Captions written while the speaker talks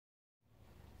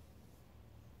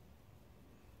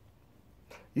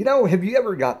You know, have you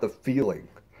ever got the feeling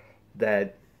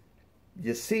that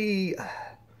you see,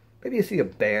 maybe you see a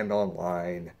band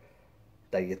online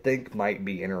that you think might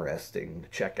be interesting to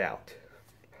check out?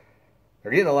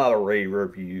 They're getting a lot of rave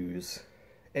reviews,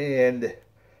 and,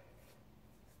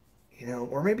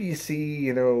 or maybe you see,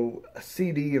 a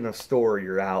CD in a store,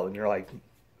 you're out, and you're like,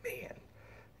 man,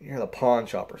 you're in a pawn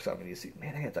shop or something, you see,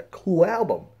 man, that's a cool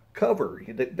album cover.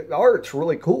 The art's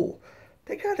really cool.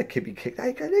 They gotta be kick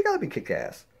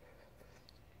ass.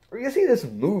 Or you see this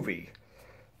movie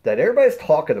that everybody's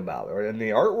talking about, and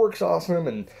the artwork's awesome,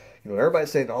 and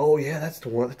everybody's saying, "Oh yeah, that's the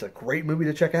one. That's a great movie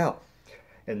to check out."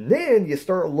 And then you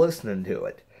start listening to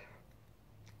it,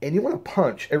 and you want to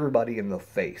punch everybody in the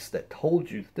face that told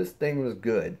you this thing was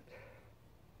good.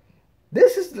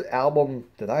 This is the album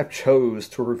that I've chose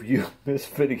to review this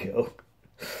video.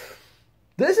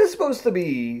 This is supposed to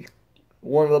be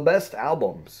one of the best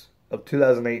albums of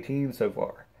 2018 so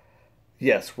far.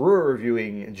 Yes, we're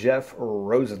reviewing Jeff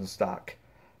Rosenstock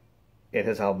and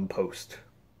his album Post.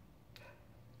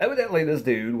 Evidently this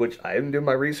dude, which I didn't do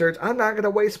my research, I'm not going to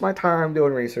waste my time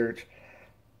doing research.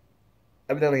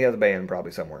 Evidently he has a band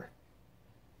probably somewhere.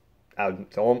 I'm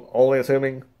only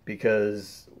assuming,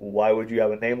 because why would you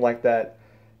have a name like that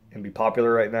and be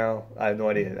popular right now? I have no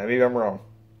idea. Maybe I'm wrong.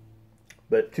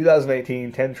 But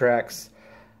 2018, 10 tracks,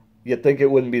 you'd think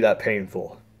it wouldn't be that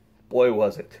painful. Boy,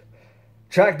 was it.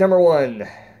 Track number 1,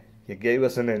 you gave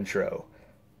us an intro.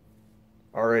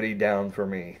 Already down for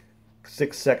me.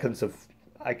 6 seconds of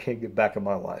I can't get back in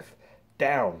my life.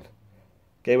 Down.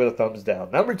 Gave it a thumbs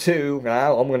down. Number 2,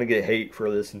 now I'm going to get hate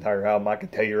for this entire album, I can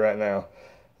tell you right now.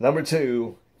 Number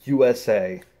 2,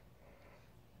 USA.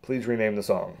 Please rename the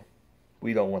song.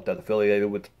 We don't want that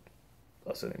affiliated with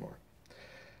us anymore.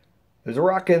 It was a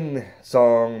rockin'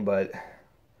 song, but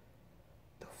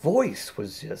the voice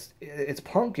was just, it's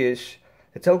punkish.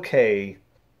 It's okay,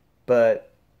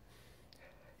 but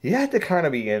you have to kind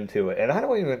of be into it. And I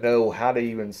don't even know how to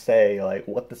even say, like,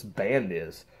 what this band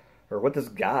is or what this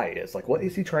guy is. Like, what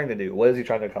is he trying to do? What is he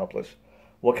trying to accomplish?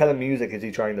 What kind of music is he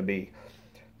trying to be?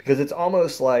 Because it's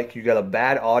almost like you got a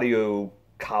bad audio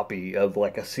copy of,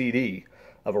 like, a CD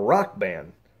of a rock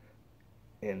band.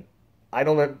 And I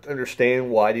don't understand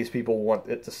why these people want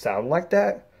it to sound like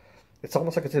that. It's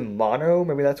almost like it's in mono.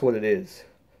 Maybe that's what it is.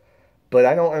 But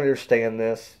I don't understand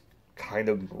this kind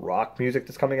of rock music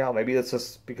that's coming out. Maybe it's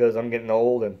just because I'm getting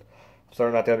old and I'm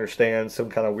starting not to understand some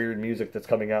kind of weird music that's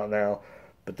coming out now.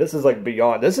 But this is like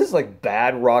beyond. This is like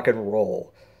bad rock and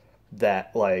roll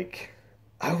that, like,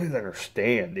 I don't even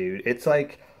understand, dude. It's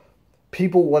like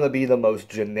people want to be the most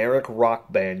generic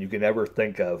rock band you can ever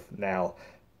think of. Now,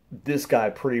 this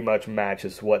guy pretty much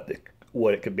matches what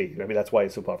it could be. Maybe that's why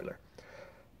he's so popular.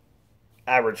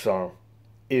 Average song.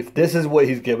 If this is what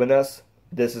he's given us,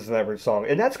 this is an average song.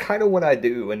 And that's kind of what I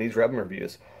do in these album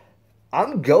reviews.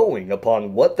 I'm going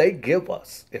upon what they give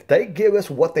us. If they give us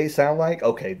what they sound like,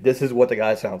 okay, this is what the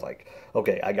guy sounds like.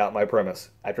 Okay, I got my premise.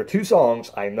 After 2 songs,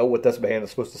 I know what this band is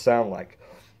supposed to sound like.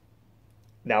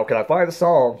 Now, can I find a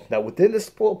song that within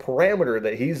this little parameter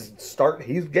that he's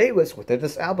gave us within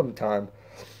this album time,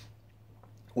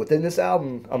 within this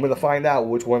album, I'm going to find out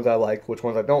which ones I like, which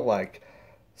ones I don't like,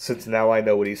 since now I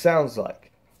know what he sounds like.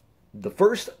 The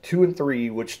first 2 and 3,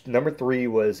 which number 3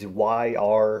 was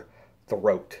YR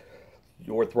Throat.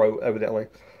 Your throat, evidently.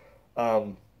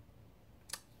 Both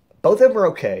of them were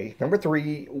okay. Number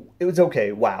 3, it was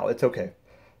okay. Wow, it's okay.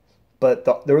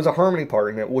 But there was a harmony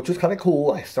part in it, which was kind of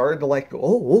cool. I started to like,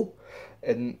 oh.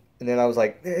 And then I was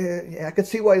like, yeah, I could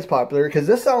see why it's popular. Because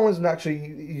this song was actually,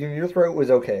 Your Throat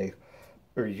was okay.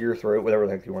 Or Your Throat, whatever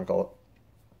the heck you want to call it.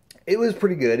 It was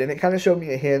pretty good, and it kind of showed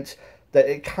me a hint that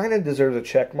it kind of deserves a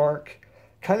check mark,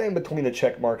 kind of in between a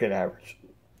check mark and average,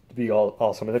 to be all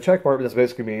awesome. And a check mark, this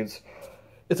basically means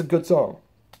it's a good song.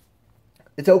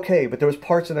 It's okay, but there was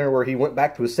parts in there where he went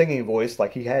back to his singing voice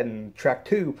like he had in track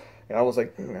 2, and I was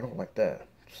like, I don't like that.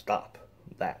 Stop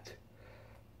that.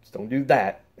 Just don't do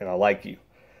that, and I like you.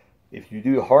 If you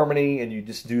do harmony and you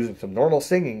just do some normal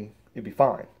singing, it'd be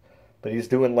fine. But he's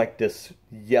doing like this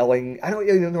yelling. I don't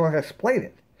even know how to explain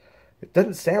it. It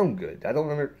doesn't sound good. I don't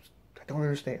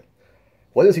understand.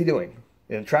 What is he doing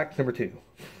in track number 2?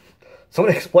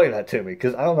 Someone explain that to me,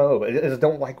 because I don't know. I just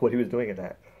don't like what he was doing in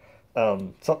that.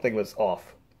 Something was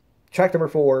off. Track number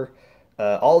 4,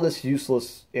 all this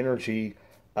useless energy.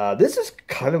 This is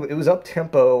kind of, it was up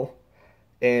tempo,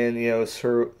 and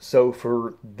so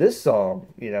for this song,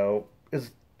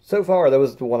 so far that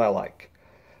was the one I like.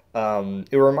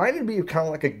 It reminded me of kind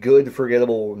of like a good,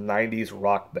 forgettable 90s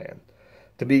rock band.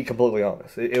 To be completely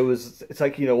honest, it's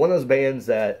like, one of those bands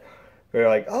that they're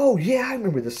like, oh yeah, I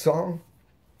remember this song.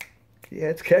 Yeah,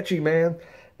 it's catchy, man.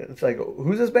 It's like,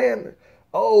 who's this band?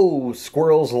 Oh,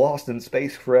 Squirrels Lost in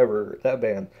Space Forever. That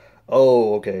band.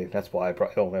 Oh, okay. That's why I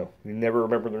probably don't know. You never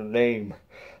remember their name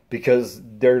because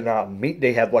they're not me.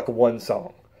 They had like one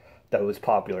song that was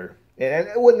popular, and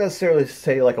I wouldn't necessarily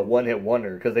say like a one-hit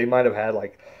wonder because they might have had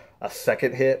like a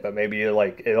second hit, but maybe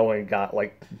like it only got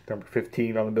like number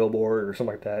 15 on the Billboard or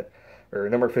something like that, or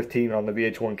number 15 on the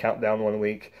VH1 Countdown one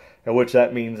week. In which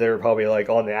that means they were probably like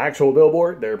on the actual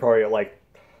Billboard, they were probably at like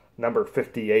number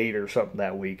 58 or something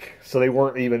that week. So they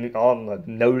weren't even on the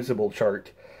noticeable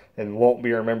chart and won't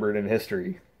be remembered in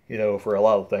history, for a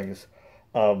lot of things.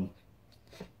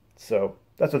 So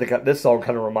that's what this song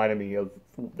kind of reminded me of,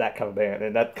 that kind of band.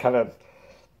 And that kind of,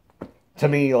 to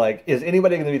me, like, is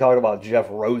anybody going to be talking about Jeff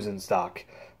Rosenstock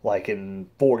like in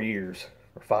 4 years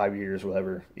or 5 years,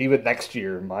 whatever, even next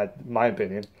year, in my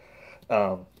opinion.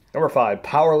 Number 5,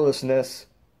 Powerlessness.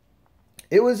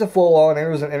 It was a full-on, it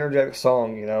was an energetic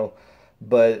song,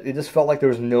 but it just felt like there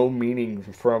was no meaning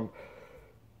from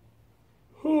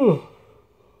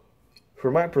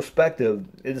my perspective.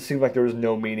 It just seemed like there was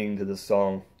no meaning to this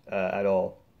song at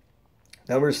all.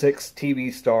 Number 6,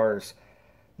 TV Stars.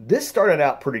 This started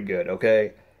out pretty good,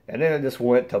 okay? And then it just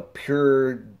went to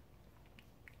pure,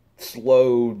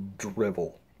 slow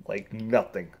drivel. Like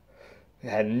nothing. It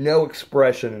had no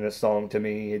expression in this song to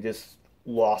me. It just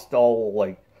lost all,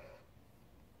 like,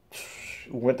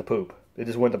 went to poop. It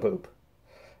just went to poop.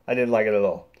 I didn't like it at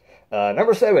all.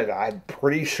 Number 7, I'm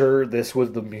pretty sure this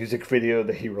was the music video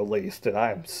that he released, and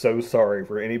I am so sorry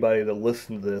for anybody that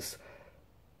listened to this.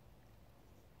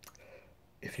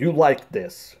 If you like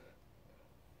this,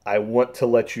 I want to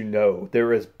let you know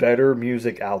there is better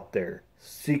music out there.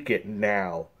 Seek it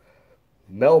now.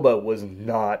 Melba was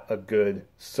not a good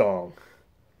song.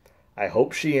 I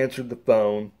hope she answered the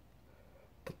phone,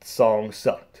 but the song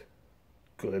sucked.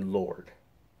 Good Lord.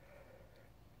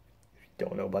 If you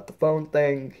don't know about the phone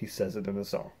thing, he says it in the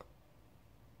song.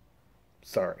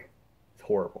 Sorry. It's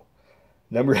horrible.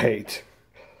 Number 8.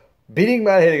 Beating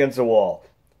My Head Against the Wall.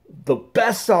 The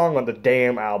best song on the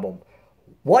damn album.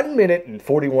 1 minute and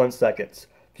 41 seconds.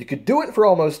 If you could do it for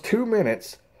almost 2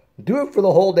 minutes, do it for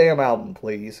the whole damn album,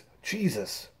 please.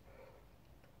 Jesus.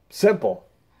 Simple.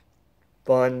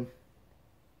 Fun.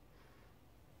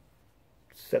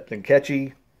 Something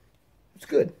catchy. It's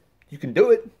good. You can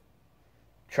do it.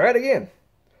 Try it again.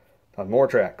 On more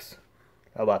tracks.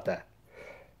 How about that?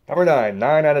 Number 9.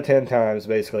 9 out of 10 times,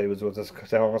 basically, was what this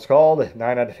song was called.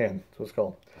 9 out of 10. That's what it's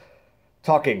called.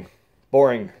 Talking.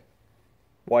 Boring.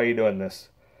 Why are you doing this?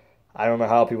 I don't know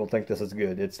how people think this is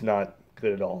good. It's not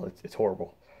good at all. It's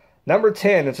horrible. Number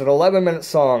 10. It's an 11-minute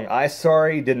song. I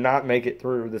sorry did not make it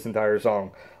through this entire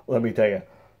song. Let me tell you.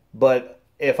 But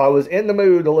if I was in the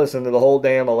mood to listen to the whole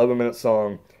damn 11-minute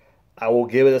song, I will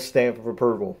give it a stamp of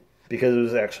approval because it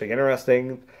was actually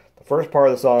interesting. The first part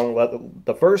of the song,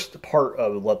 the first part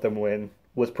of Let Them Win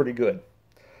was pretty good.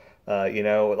 Like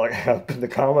the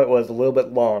comment was a little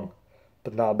bit long,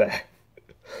 but not bad.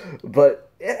 But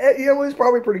it was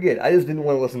probably pretty good. I just didn't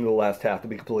want to listen to the last half, to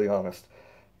be completely honest.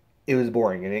 It was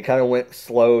boring, and it kind of went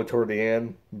slow toward the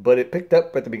end, but it picked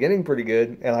up at the beginning pretty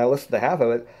good, and I listened to half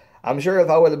of it. I'm sure if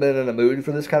I would have been in a mood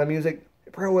for this kind of music,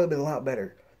 it probably would have been a lot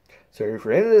better. So if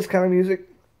you're into this kind of music,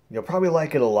 you'll probably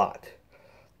like it a lot.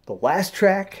 The last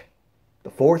track, the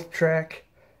 4th track,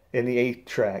 and the 8th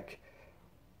track.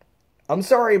 I'm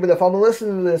sorry, but if I'm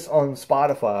listening to this on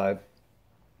Spotify,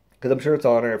 because I'm sure it's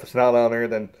on there. If it's not on there,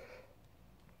 then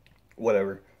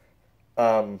whatever.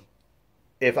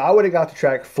 If I would have got to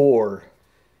track 4,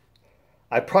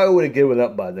 I probably would have given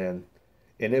up by then.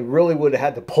 And it really would have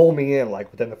had to pull me in,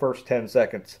 like, within the first 10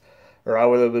 seconds. Or I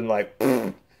would have been like,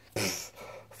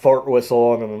 fart whistle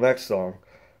on to the next song.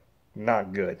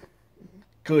 Not good.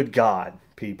 Good God,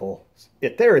 people.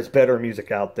 If there is better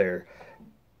music out there,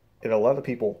 and a lot of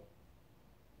people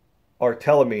are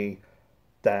telling me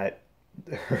that,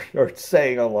 or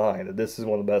saying online that this is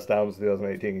one of the best albums of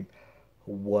 2018,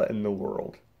 what in the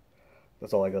world?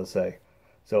 That's all I gotta say.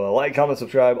 So like, comment,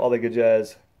 subscribe, all that good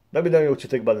jazz. Let me know what you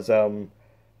think about this album.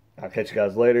 I'll catch you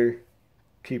guys later.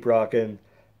 Keep rocking.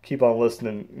 Keep on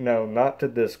listening. No, not to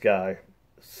this guy.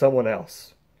 Someone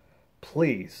else.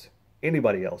 Please.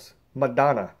 Anybody else.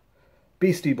 Madonna.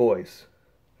 Beastie Boys.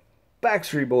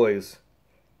 Backstreet Boys.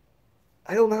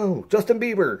 I don't know. Justin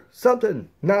Bieber. Something.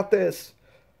 Not this.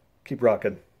 Keep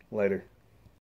rocking. Later.